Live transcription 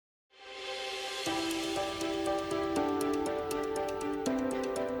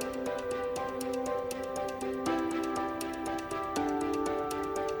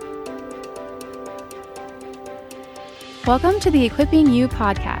Welcome to the Equipping You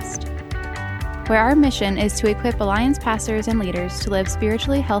podcast, where our mission is to equip Alliance pastors and leaders to live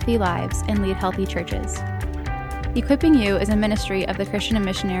spiritually healthy lives and lead healthy churches. Equipping You is a ministry of the Christian and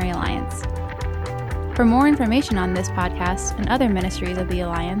Missionary Alliance. For more information on this podcast and other ministries of the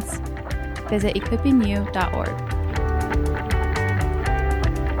Alliance, visit equippingyou.org.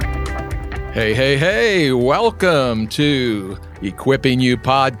 Hey, welcome to Equipping You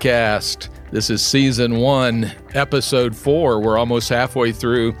podcast. This is season 1, episode 4. We're almost halfway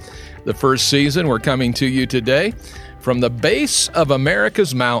through the first season. We're coming to you today from the base of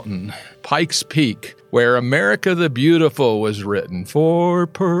America's mountain, Pikes Peak, where America the Beautiful was written. For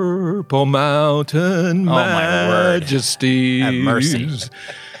purple mountain majesties. Have mercy.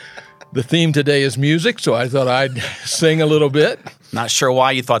 The theme today is music, so I thought I'd sing a little bit. Not sure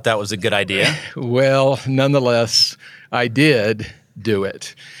why you thought that was a good idea. Well, nonetheless, I did do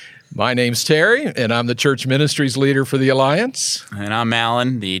it. My name's Terry, and I'm the church ministries leader for the Alliance. And I'm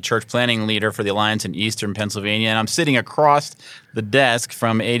Alan, the church planning leader for the Alliance in Eastern Pennsylvania. And I'm sitting across the desk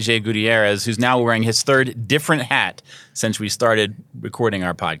from AJ Gutierrez, who's now wearing his third different hat since we started recording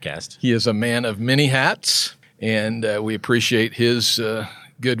our podcast. He is a man of many hats, and we appreciate his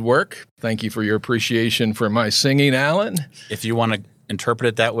good work. Thank you for your appreciation for my singing, Alan. If you want to interpret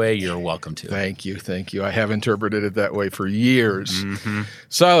it that way, you're welcome to. Thank you. I have interpreted it that way for years. Mm-hmm.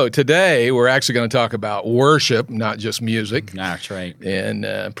 So today we're actually going to talk about worship, not just music. That's right.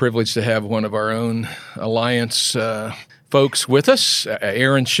 And privileged to have one of our own Alliance folks with us,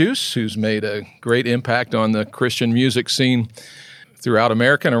 Aaron Schuss, who's made a great impact on the Christian music scene throughout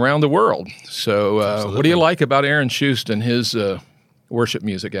America and around the world. So what do you like about Aaron Schuss and his worship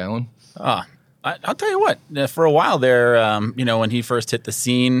music, Alan? I'll tell you what, for a while there, when he first hit the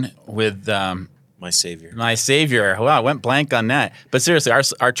scene with My Savior. Well, I went blank on that. But seriously,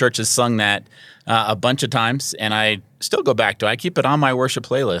 our church has sung that a bunch of times, and I still go back to it. I keep it on my worship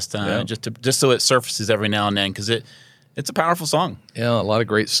playlist just so it surfaces every now and then, because it's a powerful song. Yeah, a lot of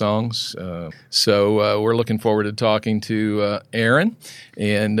great songs. So we're looking forward to talking to Aaron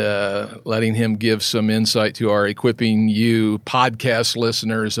and letting him give some insight to our Equipping You podcast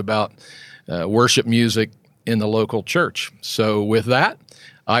listeners about worship music in the local church. So with that,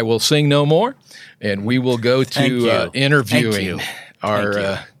 I will sing no more, and we will go to interviewing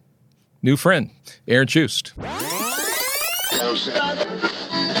our new friend, Aaron Schuss.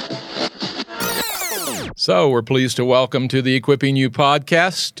 So we're pleased to welcome to the Equipping You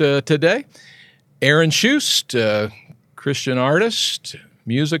podcast today, Aaron Schuss, Christian artist,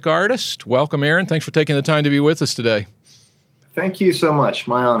 music artist. Welcome, Aaron. Thanks for taking the time to be with us today. Thank you so much.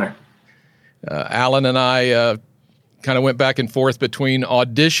 My honor. Alan and I kind of went back and forth between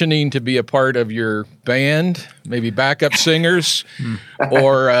auditioning to be a part of your band, maybe backup singers,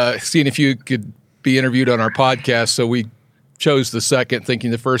 or seeing if you could be interviewed on our podcast. So we chose the second, thinking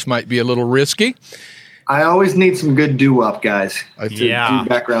the first might be a little risky. I always need some good doo-wop guys to do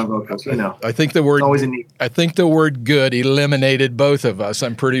background vocals. I think the word always a need. I think the word "good" eliminated both of us.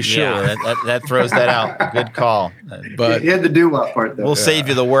 I'm pretty sure. Yeah, that throws that out. Good call. But you had the doo-wop part, though. We'll save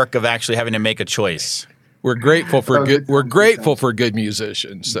you the work of actually having to make a choice. We're grateful for good. We're grateful for good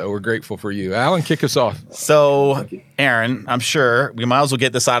musicians. So we're grateful for you, Alan. Kick us off. So, Aaron, I'm sure we might as well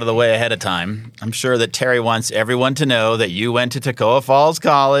get this out of the way ahead of time. I'm sure that Terry wants everyone to know that you went to Toccoa Falls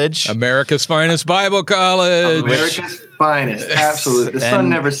College, America's finest Bible college. America's finest, absolutely. The sun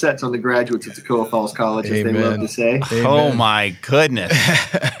never sets on the graduates of Toccoa Falls College, as they love to say. Amen. Oh my goodness!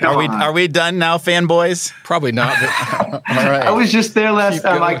 Are we done now, fanboys? Probably not. But, all right. I was just there last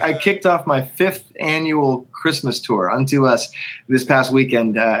time. I kicked off my 5th annual Christmas tour unto us this past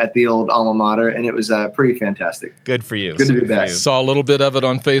weekend at the old alma mater, and it was pretty fantastic. Good for you. Good to be back. Saw a little bit of it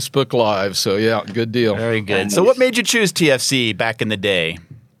on Facebook Live, so yeah, good deal. Very good. So what made you choose TFC back in the day?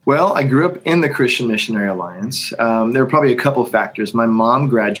 Well, I grew up in the Christian Missionary Alliance. There were probably a couple factors. My mom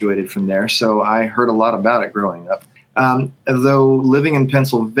graduated from there, so I heard a lot about it growing up. Though living in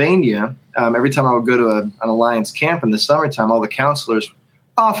Pennsylvania, every time I would go to an Alliance camp in the summertime, all the counselors,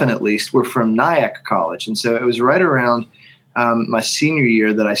 often at least, were from Nyack College. And so it was right around my senior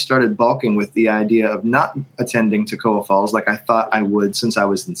year that I started balking with the idea of not attending Toccoa Falls like I thought I would since I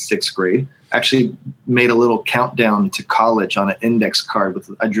was in 6th grade. Actually made a little countdown to college on an index card.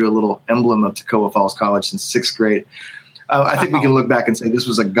 I drew a little emblem of Toccoa Falls College since 6th grade. I think we can look back and say this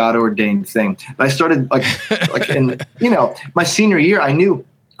was a God-ordained thing. But I started like in my senior year, I knew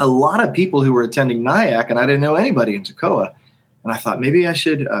a lot of people who were attending Nyack, and I didn't know anybody in Toccoa. And I thought maybe I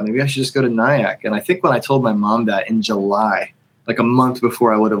should just go to Nyack. And I think when I told my mom that in July, like a month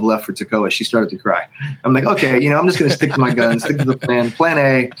before I would have left for Toccoa, she started to cry. I'm like, okay, I'm just going to stick to my guns, stick to the plan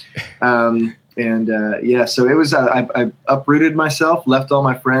A. And so it was, I uprooted myself, left all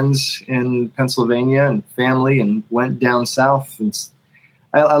my friends in Pennsylvania and family, and went down south. And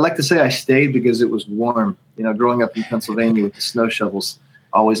I like to say I stayed because it was warm. Growing up in Pennsylvania with the snow shovels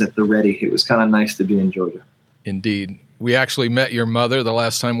always at the ready, it was kind of nice to be in Georgia. Indeed. We actually met your mother the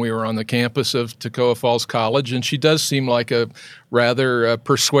last time we were on the campus of Toccoa Falls College, and she does seem like a rather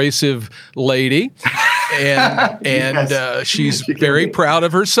persuasive lady. And yes. She's very proud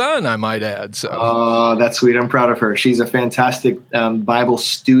of her son, I might add. So. Oh, that's sweet. I'm proud of her. She's a fantastic Bible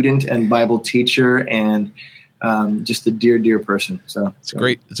student and Bible teacher, and just a dear, dear person. So it's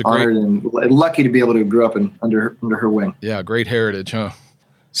great. It's a honored and lucky to be able to grow up under her wing. Yeah, great heritage, huh?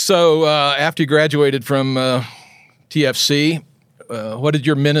 So after you graduated from TFC, what did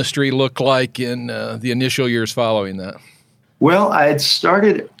your ministry look like in the initial years following that? Well, I had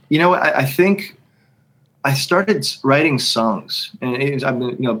started. I think I started writing songs, and I've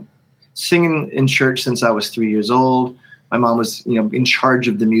been, singing in church since I was 3 years old. My mom was, in charge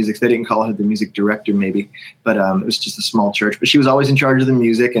of the music. They didn't call her the music director, maybe, but it was just a small church. But she was always in charge of the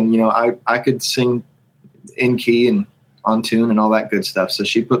music, and I could sing in key and on tune and all that good stuff. So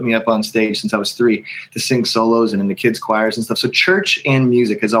she put me up on stage since I was 3 to sing solos and in the kids' choirs and stuff. So church and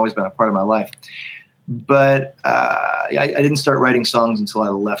music has always been a part of my life. But I didn't start writing songs until I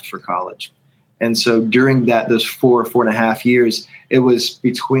left for college. And so during those 4.5 years, it was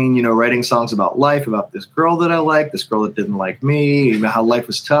between, writing songs about life, about this girl that I liked, this girl that didn't like me, how life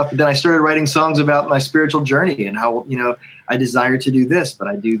was tough. But then I started writing songs about my spiritual journey and how, I desire to do this, but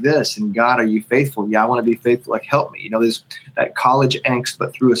I do this. And God, are you faithful? Yeah, I want to be faithful. Like, help me. There's that college angst,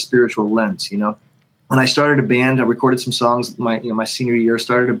 but through a spiritual lens, When I started a band, I recorded some songs my senior year,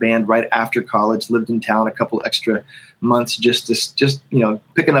 started a band right after college, lived in town a couple extra months, just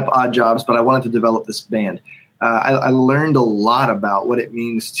picking up odd jobs, but I wanted to develop this band. I learned a lot about what it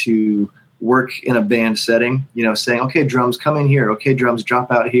means to work in a band setting, saying, okay, drums, come in here. Okay, drums,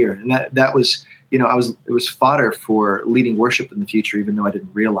 drop out here. And that was, it was fodder for leading worship in the future, even though I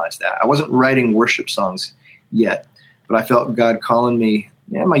didn't realize that. I wasn't writing worship songs yet, but I felt God calling me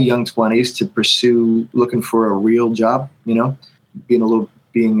in my young 20s to pursue looking for a real job, what's the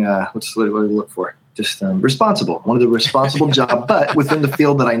word to look for? Just responsible, one of the responsible job, but within the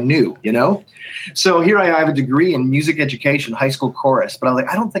field that I knew, So here I have a degree in music education, high school chorus, but I was like,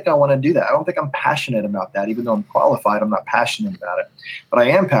 I don't think I want to do that. I don't think I'm passionate about that. Even though I'm qualified, I'm not passionate about it. But I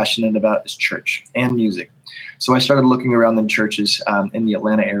am passionate about is church and music. So I started looking around in churches in the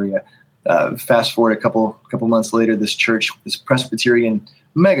Atlanta area. Fast forward a couple months later, this church, this Presbyterian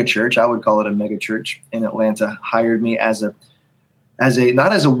mega church, I would call it a mega church in Atlanta, hired me as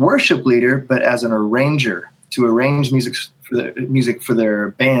not as a worship leader, but as an arranger to arrange music for their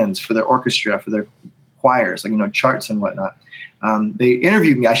bands, for their orchestra, for their choirs, like, charts and whatnot. They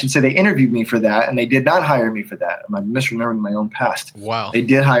interviewed me. I should say they interviewed me for that, and they did not hire me for that. I'm misremembering my own past. Wow. They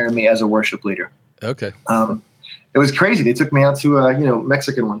did hire me as a worship leader. Okay. It was crazy. They took me out to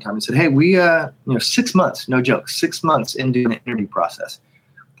Mexican one time and said, hey, we 6 months, no joke, 6 months into an interview process.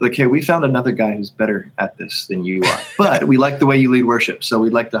 Like, hey, we found another guy who's better at this than you are, but we like the way you lead worship, so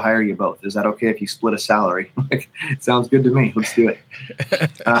we'd like to hire you both. Is that okay if you split a salary? Sounds good to me. Let's do it.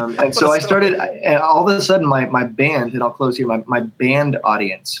 And so I started, and all of a sudden my band, and I'll close here, my band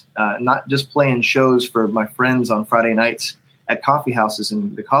audience, not just playing shows for my friends on Friday nights at coffee houses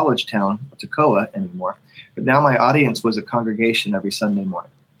in the college town of Toccoa anymore, but now my audience was a congregation every Sunday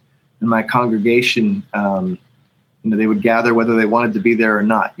morning. And my congregation, they would gather whether they wanted to be there or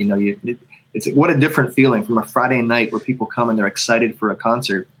not. It's what a different feeling from a Friday night where people come and they're excited for a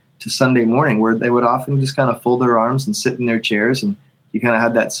concert to Sunday morning where they would often just kind of fold their arms and sit in their chairs, and you kind of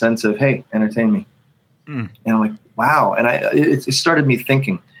had that sense of, hey, entertain me. And I'm like, wow. And it started me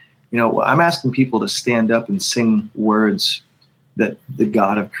thinking, I'm asking people to stand up and sing words that the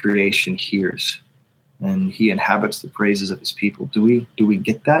God of creation hears, and he inhabits the praises of his people. Do we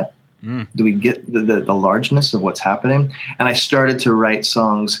get that? Do we get the largeness of what's happening? And I started to write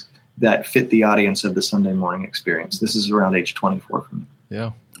songs that fit the audience of the Sunday morning experience. This is around age 24 for me.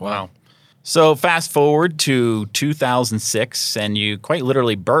 Yeah. Wow. So fast forward to 2006, and you quite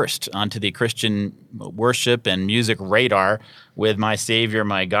literally burst onto the Christian worship and music radar with My Savior,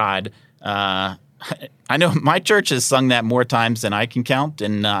 My God. I know my church has sung that more times than I can count,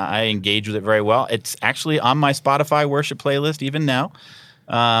 and I engage with it very well. It's actually on my Spotify worship playlist even now.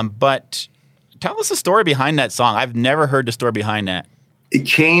 But tell us the story behind that song. I've never heard the story behind that. It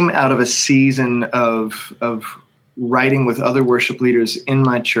came out of a season of writing with other worship leaders in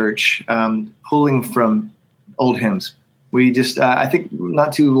my church, pulling from old hymns. We just, I think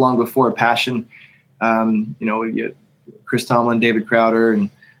not too long before Passion, Chris Tomlin, David Crowder, and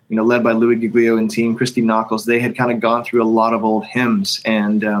led by Louis Giglio and team, Christy Nockels. They had kind of gone through a lot of old hymns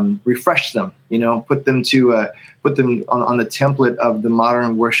and refreshed them, put them on the template of the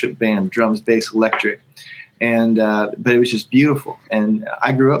modern worship band, drums, bass, electric. And but it was just beautiful. And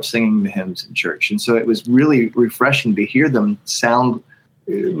I grew up singing the hymns in church. And so it was really refreshing to hear them sound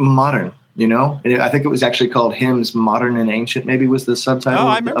modern, And I think it was actually called Hymns Modern and Ancient, maybe was the subtitle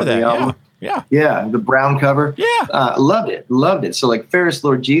I remember of the album. Yeah, the brown cover. Yeah. Loved it. So like Ferris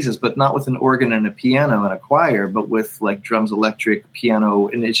Lord Jesus, but not with an organ and a piano and a choir, but with like drums, electric, piano,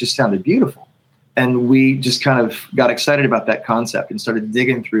 and it just sounded beautiful. And we just kind of got excited about that concept and started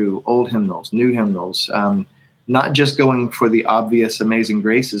digging through old hymnals, new hymnals, not just going for the obvious Amazing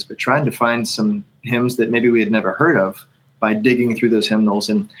Graces, but trying to find some hymns that maybe we had never heard of by digging through those hymnals.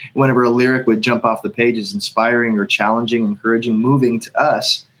 And whenever a lyric would jump off the pages, inspiring or challenging, encouraging, moving to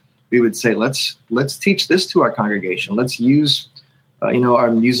us, we would say, let's teach this to our congregation. Let's use,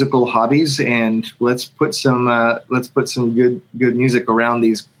 our musical hobbies, and let's put some good music around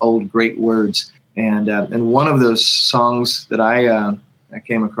these old great words. And one of those songs that I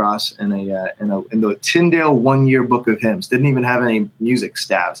came across in the Tyndale 1 Year Book of Hymns, didn't even have any music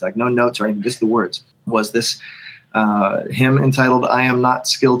stabs, like no notes or anything, just the words, was this hymn entitled "I Am Not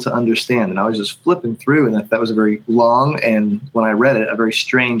Skilled to Understand." And I was just flipping through, and that was a very long, and when I read it, a very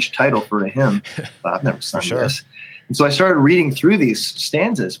strange title for a hymn. I've never sung this. And so I started reading through these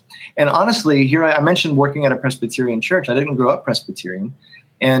stanzas. And honestly, here I mentioned working at a Presbyterian church. I didn't grow up Presbyterian.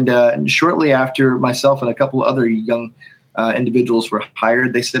 And shortly after myself and a couple other young individuals were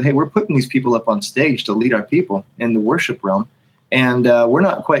hired, they said, hey, we're putting these people up on stage to lead our people in the worship realm. And we're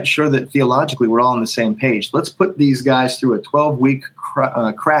not quite sure that theologically we're all on the same page. Let's put these guys through a 12-week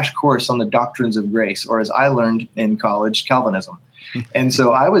crash course on the doctrines of grace, or as I learned in college, Calvinism. And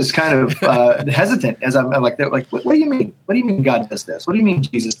so I was kind of hesitant as I'm like, they're like, what do you mean? What do you mean God does this? What do you mean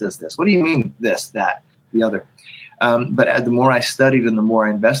Jesus does this? What do you mean this, that, the other? But the more I studied and the more I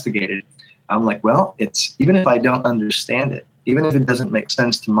investigated, I'm like, well, it's even if I don't understand it, even if it doesn't make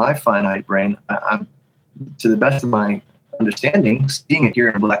sense to my finite brain, I'm to the best of my understanding, seeing it here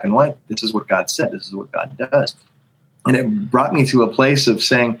in black and white, this is what God said, this is what God does. And it brought me to a place of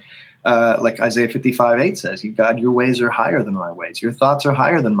saying, like Isaiah 55:8 says, God, your ways are higher than my ways. Your thoughts are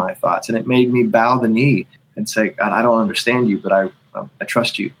higher than my thoughts. And it made me bow the knee and say, God, I don't understand you, but I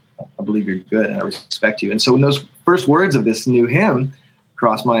trust you. I believe you're good and I respect you. And so when those first words of this new hymn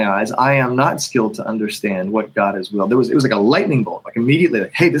crossed my eyes, I am not skilled to understand what God has willed. It was like a lightning bolt, like immediately,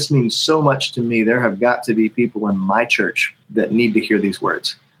 like, hey, this means so much to me. There have got to be people in my church that need to hear these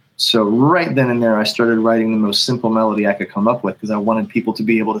words. So right then and there, I started writing the most simple melody I could come up with because I wanted people to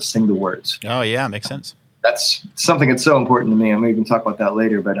be able to sing the words. Oh, yeah, makes sense. That's something that's so important to me. I'm going to even talk about that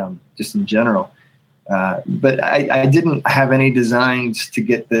later, but just in general. But I didn't have any designs to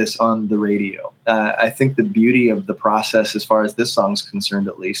get this on the radio. I think the beauty of the process, as far as this song's concerned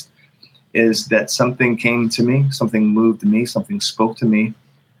at least, is that something came to me, something moved me, something spoke to me.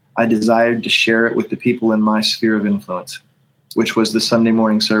 I desired to share it with the people in my sphere of influence, which was the Sunday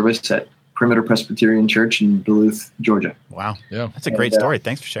morning service at Perimeter Presbyterian Church in Duluth, Georgia. Wow. Yeah. That's a great story.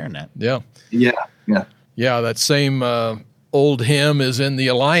 Thanks for sharing that. Yeah. Yeah, that same old hymn is in the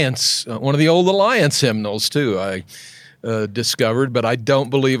Alliance, one of the old Alliance hymnals too, I discovered, but I don't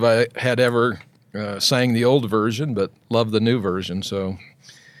believe I had ever sang the old version, but love the new version. So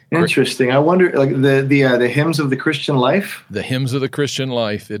interesting. I wonder, like the hymns of the Christian life? The hymns of the Christian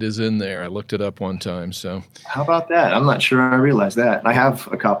life, it is in there. I looked it up one time. So how about that? I'm not sure I realized that. I have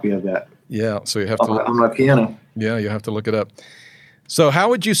a copy of that. Yeah, so you have to on my piano. Yeah, you have to look it up. So how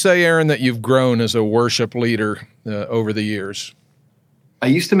would you say, Aaron, that you've grown as a worship leader over the years? I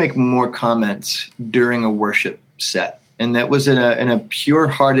used to make more comments during a worship set, and that was in a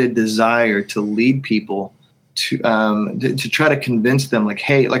pure-hearted desire to lead people to try to convince them, like,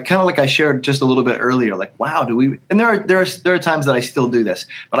 hey, like kind of like I shared just a little bit earlier, like, wow, do we? And there are times that I still do this,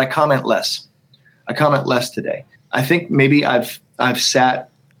 but I comment less. I comment less today. I think maybe I've sat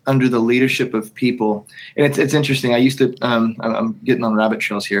under the leadership of people, and it's interesting. I used to. I'm getting on rabbit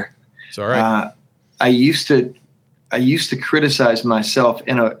trails here. It's all right. I used to criticize myself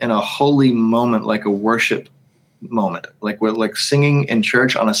in a holy moment, like a worship moment, like singing in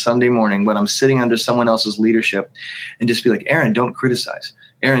church on a Sunday morning when I'm sitting under someone else's leadership, and just be like, Aaron, don't criticize.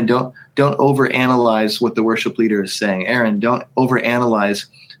 Aaron, don't overanalyze what the worship leader is saying. Aaron, don't overanalyze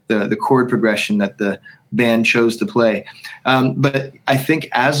the chord progression that the band chose to play. But I think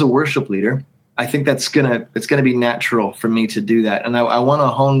as a worship leader, I think it's gonna be natural for me to do that. And I want to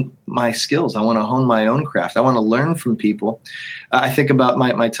hone my skills. I want to hone my own craft. I want to learn from people. I think about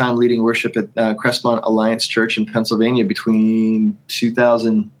my time leading worship at Crestmont Alliance Church in Pennsylvania between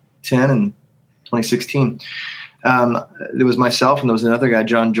 2000 2010 and 2016. There was myself and there was another guy,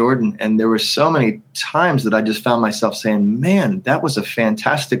 John Jordan. And there were so many times that I just found myself saying, man, that was a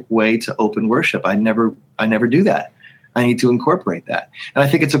fantastic way to open worship. I never do that. I need to incorporate that. And I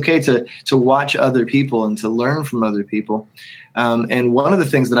think it's okay to watch other people and to learn from other people. And one of the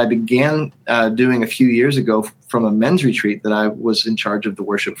things that I began doing a few years ago from a men's retreat that I was in charge of the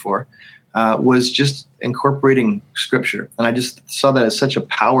worship for was just incorporating scripture. And I just saw that as such a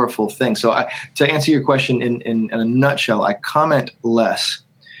powerful thing. So to answer your question in a nutshell, I comment less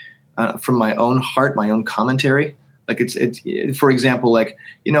from my own heart, my own commentary. Like it's for example, like,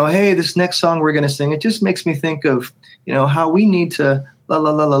 hey, this next song we're going to sing, it just makes me think of, how we need to la, la,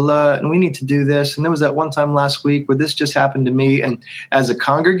 la, la, la, and we need to do this. And there was that one time last week where this just happened to me. And as a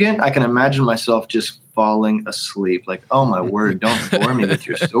congregant, I can imagine myself just falling asleep. Like, oh my word, don't bore me with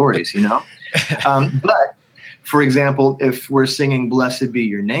your stories, But for example, if we're singing Blessed Be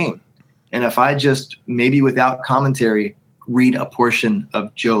Your Name, and if I just maybe without commentary read a portion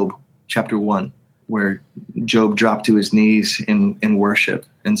of Job chapter 1, where Job dropped to his knees in worship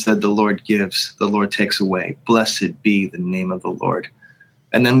and said, the Lord gives, the Lord takes away. Blessed be the name of the Lord.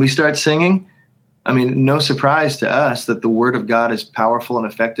 And then we start singing. I mean, no surprise to us that the word of God is powerful and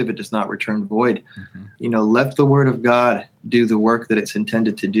effective. It does not return void. Mm-hmm. Let the word of God do the work that it's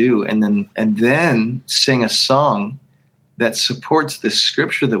intended to do. And then sing a song that supports this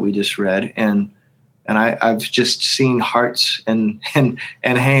scripture that we just read. And I've just seen hearts and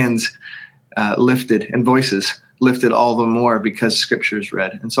hands lifted and voices lifted all the more because scripture is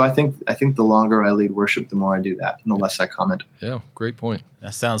read. And so I think the longer I lead worship, the more I do that and the less I comment. Yeah, great point.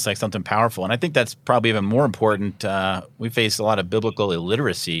 That sounds like something powerful. And I think that's probably even more important. We face a lot of biblical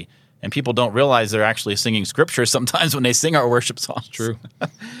illiteracy, and people don't realize they're actually singing scripture sometimes when they sing our worship songs. True.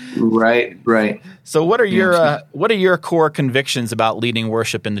 Right. So what are your core convictions about leading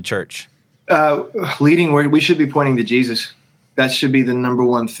worship in the church? Leading worship, we should be pointing to Jesus. That should be the number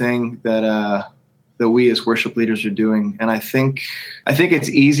one thing that we as worship leaders are doing. And I think it's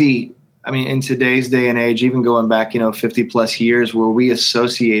easy. I mean, in today's day and age, even going back, 50 plus years, where we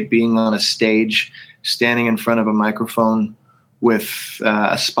associate being on a stage, standing in front of a microphone with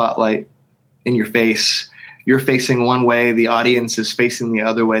a spotlight in your face. You're facing one way, the audience is facing the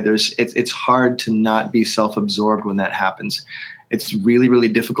other way. It's hard to not be self-absorbed when that happens. It's really, really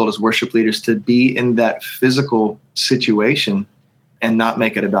difficult as worship leaders to be in that physical situation and not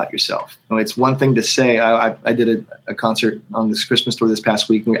make it about yourself. It's one thing to say, I did a concert on this Christmas tour this past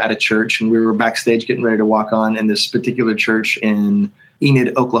week. We were at a church and we were backstage getting ready to walk on. And this particular church in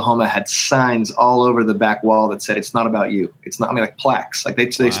Enid, Oklahoma had signs all over the back wall that said, it's not about you. It's not, like plaques. Like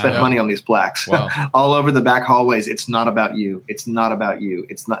they spent money on these plaques all over the back hallways. It's not about you. It's not about you.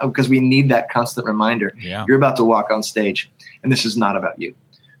 It's not, because we need that constant reminder. Yeah. You're about to walk on stage and this is not about you.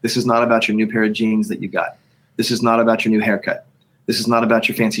 This is not about your new pair of jeans that you got. This is not about your new haircut. This is not about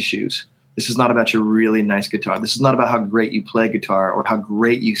your fancy shoes. This is not about your really nice guitar. This is not about how great you play guitar or how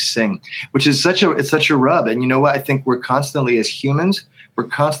great you sing, which is such a rub. And you know what? I think we're constantly, as humans, we're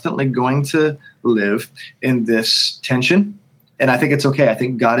constantly going to live in this tension. And I think it's okay. I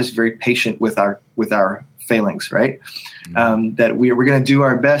think God is very patient with our failings, right? Mm-hmm. That we're going to do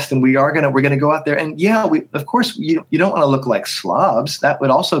our best, and we're going to go out there. And of course, you don't want to look like slobs. That would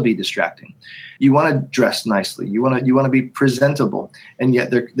also be distracting. You want to dress nicely. You want to be presentable. And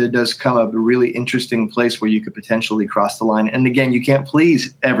yet there does come a really interesting place where you could potentially cross the line. And again, you can't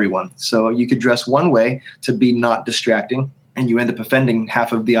please everyone. So you could dress one way to be not distracting, and you end up offending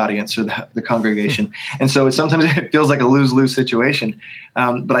half of the audience or the congregation. And so sometimes it feels like a lose-lose situation.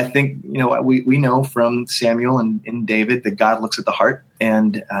 But I think, we know from Samuel and David that God looks at the heart.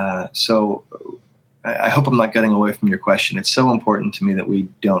 And so I hope I'm not getting away from your question. It's so important to me that we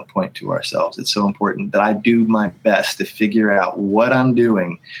don't point to ourselves. It's so important that I do my best to figure out what I'm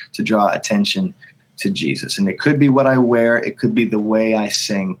doing to draw attention to Jesus. And it could be what I wear. It could be the way I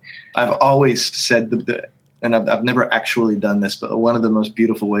sing. I've always said and I've never actually done this, but one of the most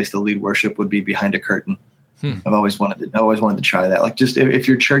beautiful ways to lead worship would be behind a curtain. I've always wanted to try that. Like, just if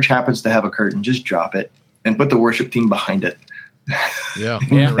your church happens to have a curtain, just drop it and put the worship team behind it. Yeah.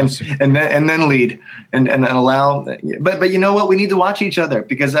 and then lead and allow. But you know what? We need to watch each other,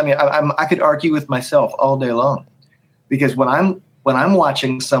 because I could argue with myself all day long, because when I'm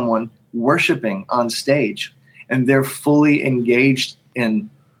watching someone worshiping on stage and they're fully engaged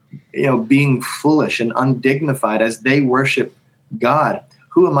in being foolish and undignified as they worship God,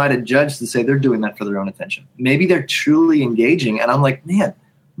 who am I to judge to say they're doing that for their own attention? Maybe they're truly engaging, and I'm like, man,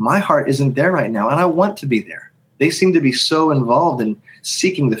 my heart isn't there right now, and I want to be there. They seem to be so involved in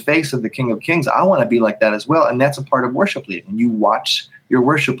seeking the face of the King of Kings. I want to be like that as well, and that's a part of worship leading. You watch your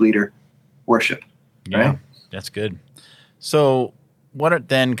worship leader worship. Right? That's good. So what are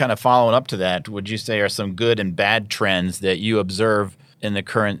then, kind of following up to that, would you say are some good and bad trends that you observe in the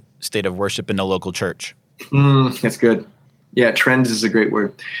current state of worship in the local church? That's good. Yeah, trends is a great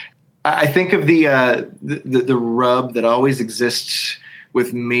word. I think of the rub that always exists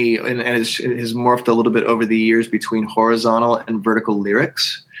with me, and has morphed a little bit over the years between horizontal and vertical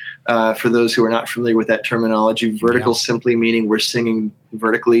lyrics. For those who are not familiar with that terminology, vertical simply meaning we're singing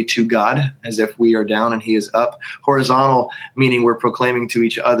vertically to God as if we are down and he is up. Horizontal meaning we're proclaiming to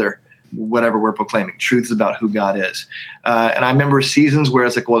each other whatever we're proclaiming, truths about who God is. And I remember seasons where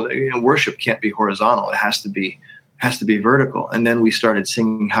it's like, well, worship can't be horizontal. It has to be vertical. And then we started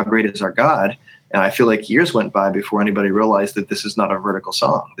singing How Great Is Our God. And I feel like years went by before anybody realized that this is not a vertical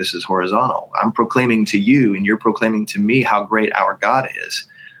song. This is horizontal. I'm proclaiming to you and you're proclaiming to me how great our God is,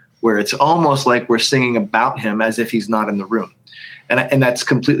 where it's almost like we're singing about him as if he's not in the room. And that's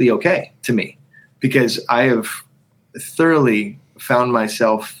completely okay to me, because I have thoroughly found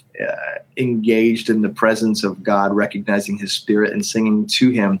myself engaged in the presence of God, recognizing his spirit and singing to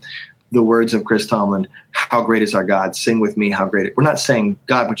him the words of Chris Tomlin, how great is our God, sing with me, how great. We're not saying,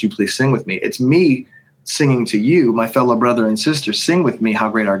 God, would you please sing with me? It's me singing to you, my fellow brother and sister, sing with me how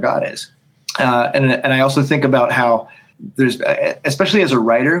great our God is. And I also think about how there's, especially as a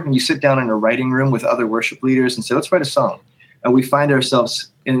writer, when you sit down in a writing room with other worship leaders and say, let's write a song. And we find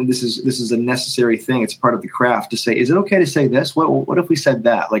ourselves, and this is a necessary thing. It's part of the craft to say, is it okay to say this? What if we said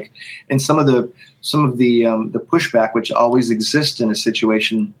that? Like, and some of the pushback, which always exists in a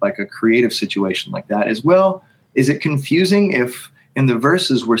situation like a creative situation like that, is, well, is it confusing if in the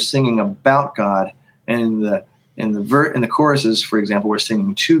verses we're singing about God, and in the choruses, for example, we're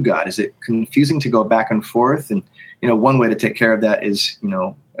singing to God? Is it confusing to go back and forth? And one way to take care of that is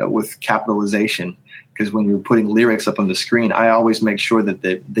with capitalization. Because when you're putting lyrics up on the screen, I always make sure that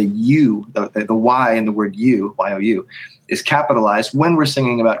the you, the Y in the word you, Y-O-U, is capitalized when we're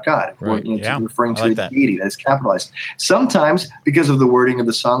singing about God. Right. Referring to a deity, that is capitalized. Sometimes, because of the wording of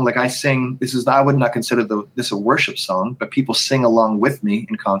the song, like I sing, I would not consider this a worship song, but people sing along with me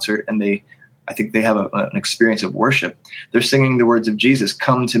in concert, and I think they have an experience of worship. They're singing the words of Jesus,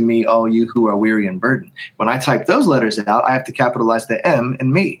 come to me, all you who are weary and burdened. When I type those letters out, I have to capitalize the M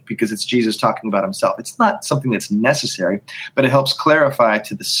in me, because it's Jesus talking about himself. It's not something that's necessary, but it helps clarify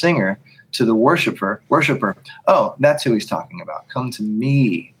to the singer, to the worshiper, oh, that's who he's talking about. Come to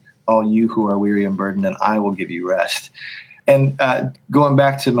me, all you who are weary and burdened, and I will give you rest. And going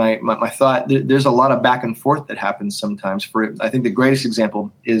back to my thought, there's a lot of back and forth that happens sometimes. I think the greatest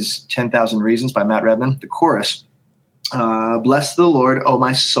example is 10,000 Reasons by Matt Redman. The chorus, bless the Lord, oh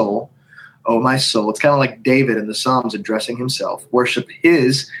my soul, oh my soul. It's kind of like David in the Psalms addressing himself. Worship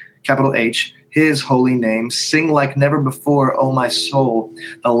his, capital H, his holy name. Sing like never before, oh my soul.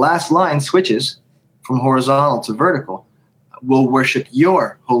 The last line switches from horizontal to vertical. We'll worship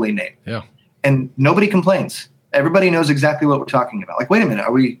your holy name. Yeah. And nobody complains. Everybody knows exactly what we're talking about. Like, wait a minute,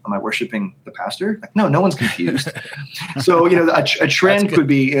 am I worshiping the pastor? Like, no one's confused. So, a trend could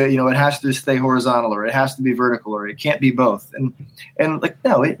be, it has to stay horizontal, or it has to be vertical, or it can't be both. And like,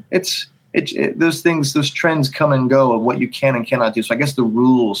 no, those things, those trends come and go of what you can and cannot do. So I guess the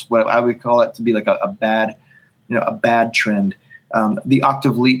rules, what I would call it to be like a bad trend. The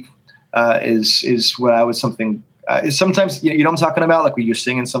octave leap is what I would something. Sometimes you know what I'm talking about, like when you're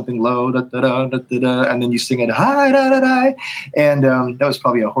singing something low, da, da, da, da, da, da, and then you sing it high, da, da, da, and that was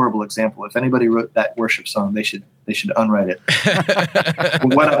probably a horrible example. If anybody wrote that worship song, they should unwrite it.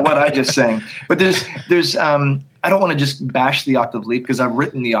 what I just sang. But there's I don't want to just bash the octave leap, because I've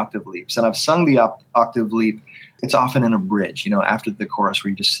written the octave leaps and I've sung the octave leap. It's often in a bridge, after the chorus, where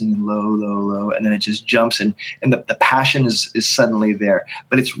you're just singing low, low, low, and then it just jumps, and the passion is suddenly there.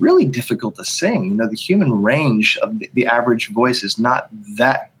 But it's really difficult to sing. The human range of the average voice is not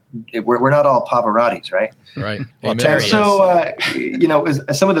that. We're not all Pavarottis, right? Right. Well, And so,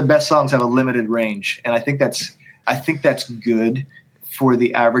 some of the best songs have a limited range, and I think that's good for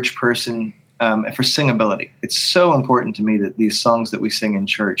the average person, for singability. It's so important to me that these songs that we sing in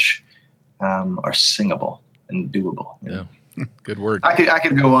church are singable and doable. Yeah. Good word. I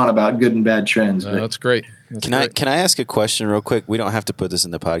could go on about good and bad trends. That's great. Can I ask a question real quick? We don't have to put this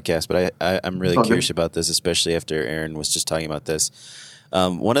in the podcast, but I'm really curious about this, especially after Aaron was just talking about this.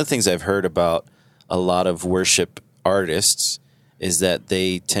 One of the things I've heard about a lot of worship artists is that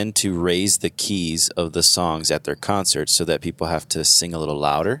they tend to raise the keys of the songs at their concerts so that people have to sing a little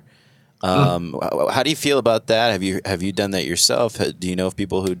louder. How do you feel about that? Have you done that yourself? Do you know of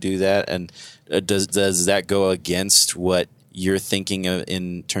people who do that? And does that go against what you're thinking of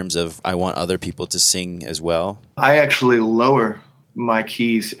in terms of, I want other people to sing as well? I actually lower my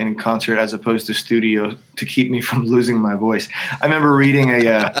keys in concert as opposed to studio to keep me from losing my voice. I remember reading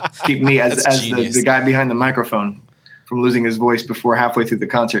keep me as the guy behind the microphone from losing his voice before halfway through the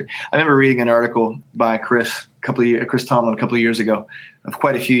concert. I remember reading an article by Chris Tomlin a couple of years ago,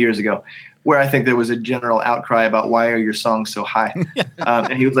 quite a few years ago, where I think there was a general outcry about why are your songs so high?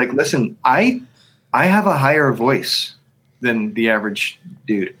 And he was like, listen, I have a higher voice than the average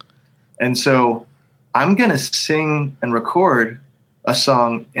dude. And so I'm going to sing and record a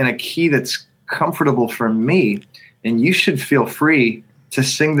song in a key that's comfortable for me. And you should feel free to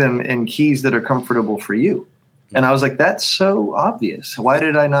sing them in keys that are comfortable for you. And I was like, that's so obvious. Why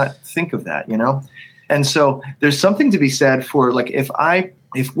did I not think of that? And so there's something to be said for like,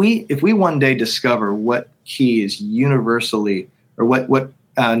 if we one day discover what key is universally, or what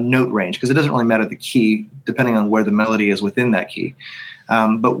note range, because it doesn't really matter the key depending on where the melody is within that key.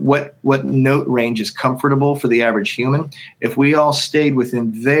 But what note range is comfortable for the average human? If we all stayed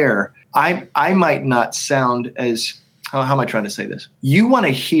within there, I might not sound as, how am I trying to say this? You want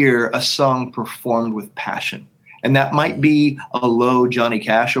to hear a song performed with passion. And that might be a low Johnny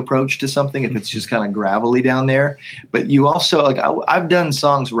Cash approach to something if it's just kind of gravelly down there. But you also, like, I've done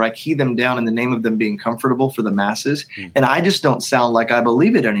songs where I key them down in the name of them being comfortable for the masses. And I just don't sound like I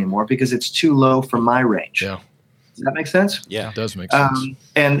believe it anymore because it's too low for my range. Yeah. Does that make sense? Yeah, it does make sense.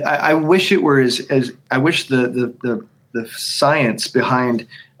 And I wish it were as I wish the science behind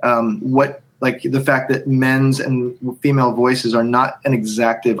like the fact that men's and female voices are not an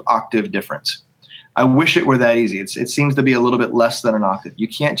exactive octave difference. I wish it were that easy. It seems to be a little bit less than an octave. You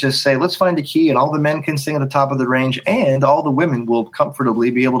can't just say, let's find a key and all the men can sing at the top of the range and all the women will comfortably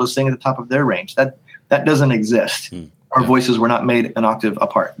be able to sing at the top of their range. That doesn't exist. Our voices were not made an octave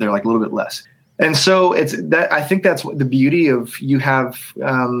apart. They're like a little bit less. And so I think that's what the beauty of, you have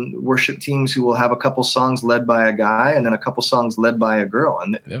worship teams who will have a couple songs led by a guy and then a couple songs led by a girl.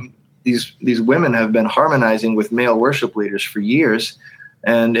 And these women have been harmonizing with male worship leaders for years.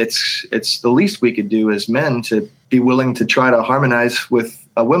 And it's the least we could do as men to be willing to try to harmonize with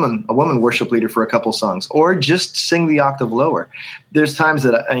a woman worship leader for a couple songs, or just sing the octave lower. There's times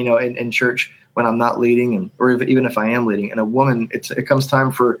that in church when I'm not leading, or even if I am leading, and it comes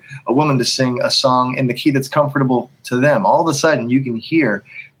time for a woman to sing a song in the key that's comfortable to them. All of a sudden, you can hear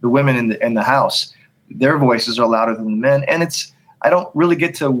the women in the house; their voices are louder than the men, and I don't really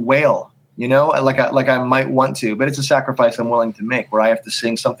get to wail. Like I might want to, but it's a sacrifice I'm willing to make where I have to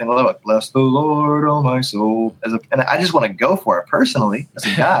sing something low, like "Bless the Lord, oh my soul," and I just want to go for it personally as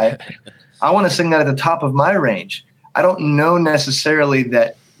a guy. I want to sing that at the top of my range. I don't know necessarily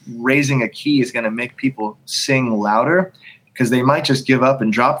that raising a key is going to make people sing louder, because they might just give up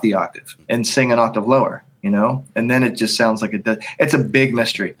and drop the octave and sing an octave lower. And then it just sounds like it does. It's a big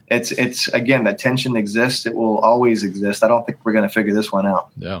mystery. It's again, that tension exists. It will always exist. I don't think we're going to figure this one out.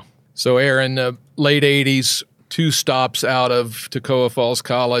 Yeah. So, Aaron, late 80s, 2 stops out of Toccoa Falls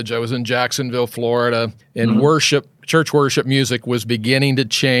College. I was in Jacksonville, Florida, and church worship music was beginning to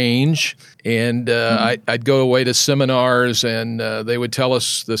change. And I'd go away to seminars, and they would tell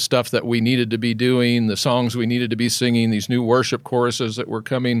us the stuff that we needed to be doing, the songs we needed to be singing, these new worship choruses that were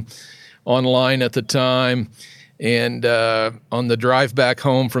coming online at the time. And on the drive back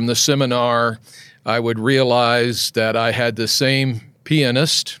home from the seminar, I would realize that I had the same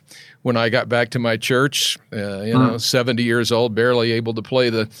pianist when I got back to my church, 70 years old, barely able to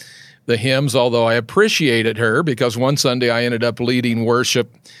play the hymns, although I appreciated her because one Sunday I ended up leading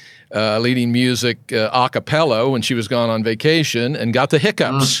worship, leading music a cappella when she was gone on vacation and got the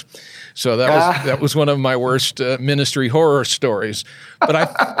hiccups. So that was one of my worst ministry horror stories. But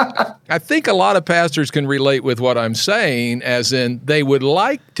I think a lot of pastors can relate with what I'm saying, as in they would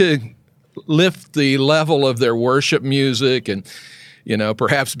like to lift the level of their worship music and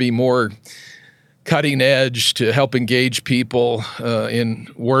perhaps be more cutting edge to help engage people in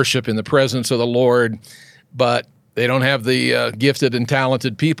worship in the presence of the Lord, but they don't have the gifted and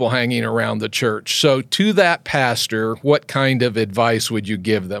talented people hanging around the church. So to that pastor, what kind of advice would you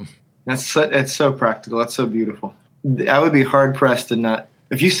give them? It's so practical. That's so beautiful. I would be hard pressed to not.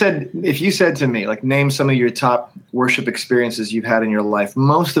 If you said to me, like, name some of your top worship experiences you've had in your life,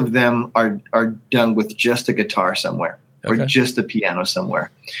 most of them are done with just a guitar somewhere. Or just a piano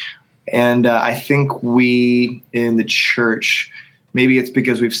somewhere. And I think we in the church, maybe it's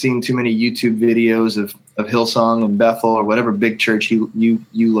because we've seen too many YouTube videos of Hillsong and Bethel or whatever big church you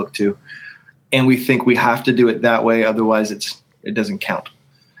look to. And we think we have to do it that way. Otherwise it doesn't count.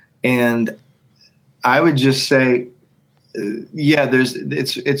 And I would just say,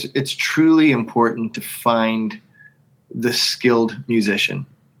 it's truly important to find the skilled musician.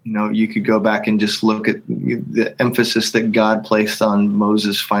 You could go back and just look at the emphasis that God placed on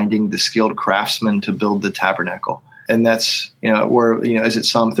Moses finding the skilled craftsman to build the tabernacle. And that's, where, as it's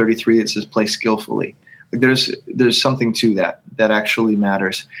Psalm 33, it says, play skillfully. There's something to that actually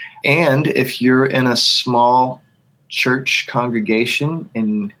matters. And if you're in a small church congregation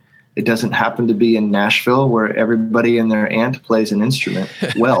and it doesn't happen to be in Nashville where everybody and their aunt plays an instrument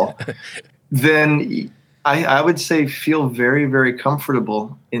well, then I would say feel very, very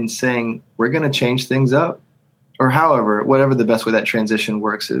comfortable in saying we're going to change things up, or whatever the best way that transition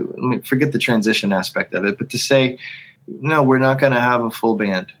works. Forget the transition aspect of it, but to say, no, we're not going to have a full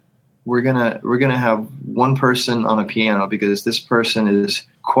band. We're gonna have one person on a piano because this person is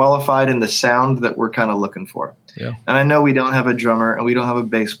qualified in the sound that we're kind of looking for. Yeah. And I know we don't have a drummer and we don't have a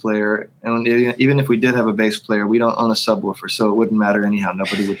bass player, and even if we did have a bass player, we don't own a subwoofer, so it wouldn't matter anyhow.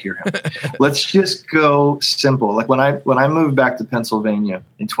 Nobody would hear him. Let's just go simple. Like when I moved back to Pennsylvania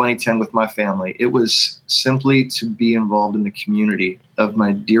in 2010 with my family, it was simply to be involved in the community of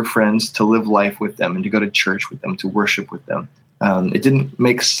my dear friends, to live life with them and to go to church with them, to worship with them. It didn't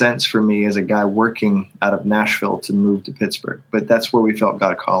make sense for me as a guy working out of Nashville to move to Pittsburgh, but that's where we felt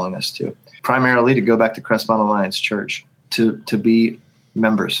God calling us to. Primarily to go back to Crestmount Alliance Church, to be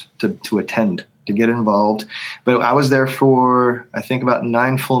members, to attend, to get involved. But I was there for, I think, about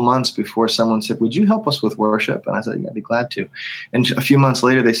 9 full months before someone said, would you help us with worship? And I said, yeah, I'd be glad to. And a few months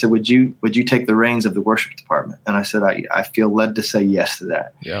later, they said, would you take the reins of the worship department? And I said, I feel led to say yes to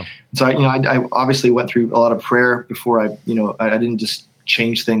that. Yeah. So I obviously went through a lot of prayer before I didn't just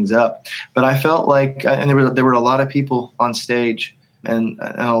change things up, but I felt like, and there were a lot of people on stage, and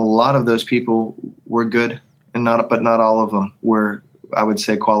a lot of those people were good, but not all of them were, I would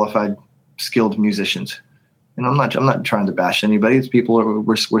say, qualified, skilled musicians. And I'm not trying to bash anybody. It's people who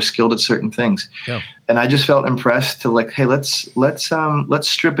were skilled at certain things. Yeah. And I just felt impressed to like, hey, let's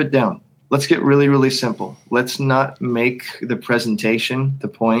strip it down. Let's get really, really simple. Let's not make the presentation the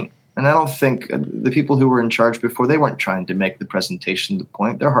point. And I don't think the people who were in charge before, they weren't trying to make the presentation the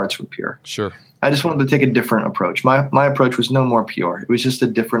point. Their hearts were pure. Sure. I just wanted to take a different approach. My approach was no more pure. It was just a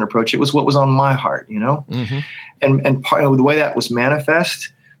different approach. It was what was on my heart, Mm-hmm. And part of the way that was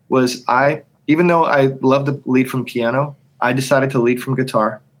manifest was even though I loved to lead from piano, I decided to lead from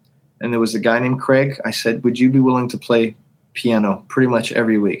guitar. And there was a guy named Craig. I said, would you be willing to play piano pretty much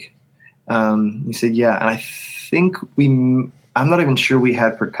every week? He said, yeah. And I think I'm not even sure we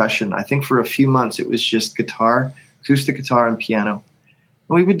had percussion. I think for a few months it was just guitar, acoustic guitar, and piano.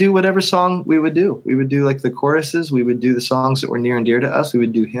 And we would do whatever song we would do. We would do like the choruses. We would do the songs that were near and dear to us. We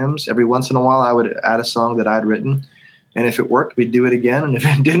would do hymns. Every once in a while I would add a song that I'd written. And if it worked, we'd do it again. And if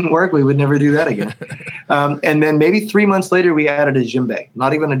it didn't work, we would never do that again. And then maybe 3 months later, we added a djembe,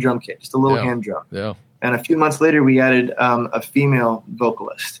 not even a drum kit, just a little hand drum. Yeah. And a few months later, we added a female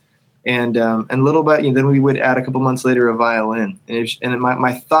vocalist. And little by, then we would add a couple months later a violin. And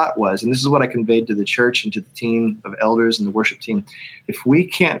my thought was, and this is what I conveyed to the church and to the team of elders and the worship team, if we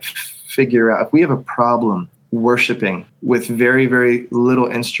can't figure out, if we have a problem worshiping with very, very little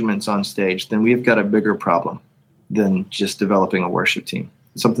instruments on stage, then we've got a bigger problem than just developing a worship team.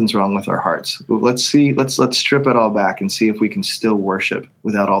 Something's wrong with our hearts. Let's strip it all back and see if we can still worship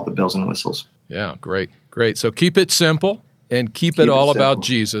without all the bells and whistles. Yeah, great. So keep it simple and keep it all about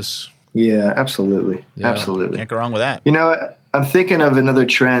Jesus. Yeah, absolutely. Yeah. Absolutely. Can't go wrong with that. I'm thinking of another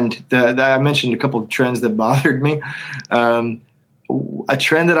trend that I mentioned, a couple of trends that bothered me. A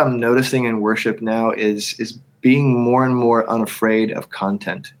trend that I'm noticing in worship now is being more and more unafraid of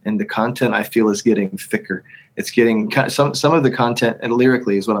content. And the content I feel is getting thicker. It's getting some of the content, and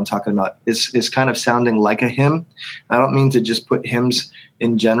lyrically is what I'm talking about, is kind of sounding like a hymn. I don't mean to just put hymns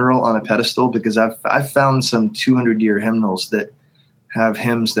in general on a pedestal, because I've found some 200-year hymnals that have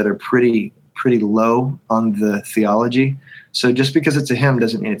hymns that are pretty low on the theology. So just because it's a hymn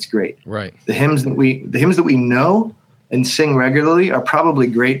doesn't mean it's great. Right. The hymns that we know and sing regularly are probably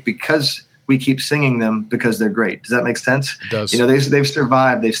great because we keep singing them because they're great. Does that make sense? It does. They've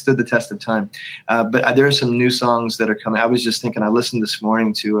survived. They've stood the test of time. But there are some new songs that are coming. I was just thinking, I listened this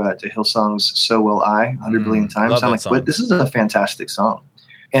morning to Hillsong's So Will I 100 billion times. I'm like, what? This is a fantastic song.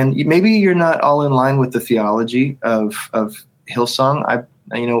 And maybe you're not all in line with the theology of Hillsong.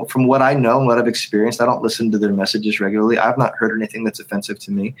 From what I know and what I've experienced, I don't listen to their messages regularly. I've not heard anything that's offensive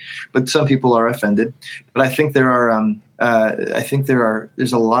to me, but some people are offended. But I think there's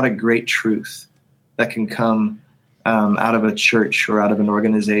a lot of great truth that can come out of a church or out of an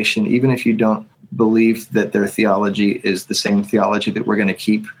organization, even if you don't believe that their theology is the same theology that we're going to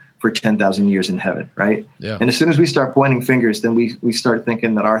keep for 10,000 years in heaven, right? Yeah. And as soon as we start pointing fingers, then we start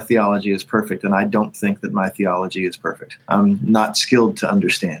thinking that our theology is perfect. And I don't think that my theology is perfect. I'm not skilled to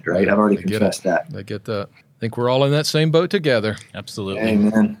understand, right? I've already confessed that. I get that. I think we're all in that same boat together. Absolutely.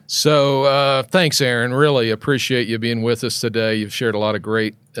 Amen. So thanks, Aaron. Really appreciate you being with us today. You've shared a lot of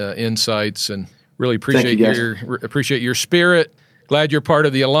great insights, and really appreciate your spirit. Glad you're part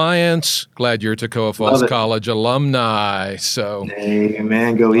of the Alliance. Glad you're Toccoa Falls College alumni. So,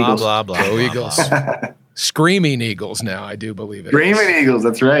 amen. Go Eagles. Blah, blah, blah. Go Eagles. Screaming Eagles now, I do believe it. Screaming Eagles.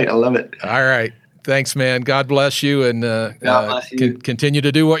 That's right. I love it. All right. Thanks, man. God bless you, and God bless you. continue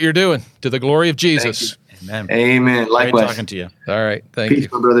to do what you're doing to the glory of Jesus. Amen. Amen. Likewise. Great talking to you. All right. Thank Peace, you.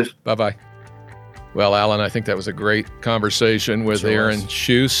 my brothers. Bye-bye. Well, Alan, I think that was a great conversation with Aaron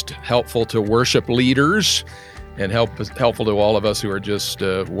Schust, helpful to worship leaders and helpful to all of us who are just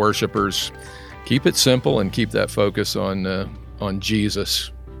worshipers. Keep it simple and keep that focus on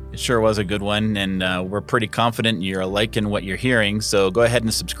Jesus. It sure was a good one, and we're pretty confident you're liking what you're hearing. So go ahead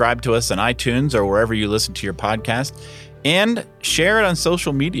and subscribe to us on iTunes or wherever you listen to your podcast, and share it on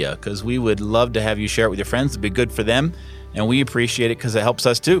social media, because we would love to have you share it with your friends. It'd be good for them, and we appreciate it because it helps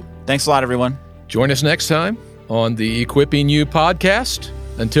us too. Thanks a lot, everyone. Join us next time on the Equipping You podcast.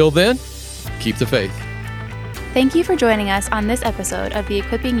 Until then, keep the faith. Thank you for joining us on this episode of the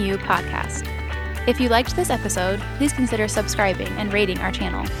Equipping You podcast. If you liked this episode, please consider subscribing and rating our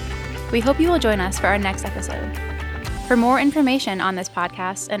channel. We hope you will join us for our next episode. For more information on this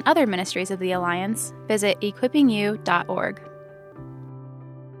podcast and other ministries of the Alliance, visit equippingyou.org.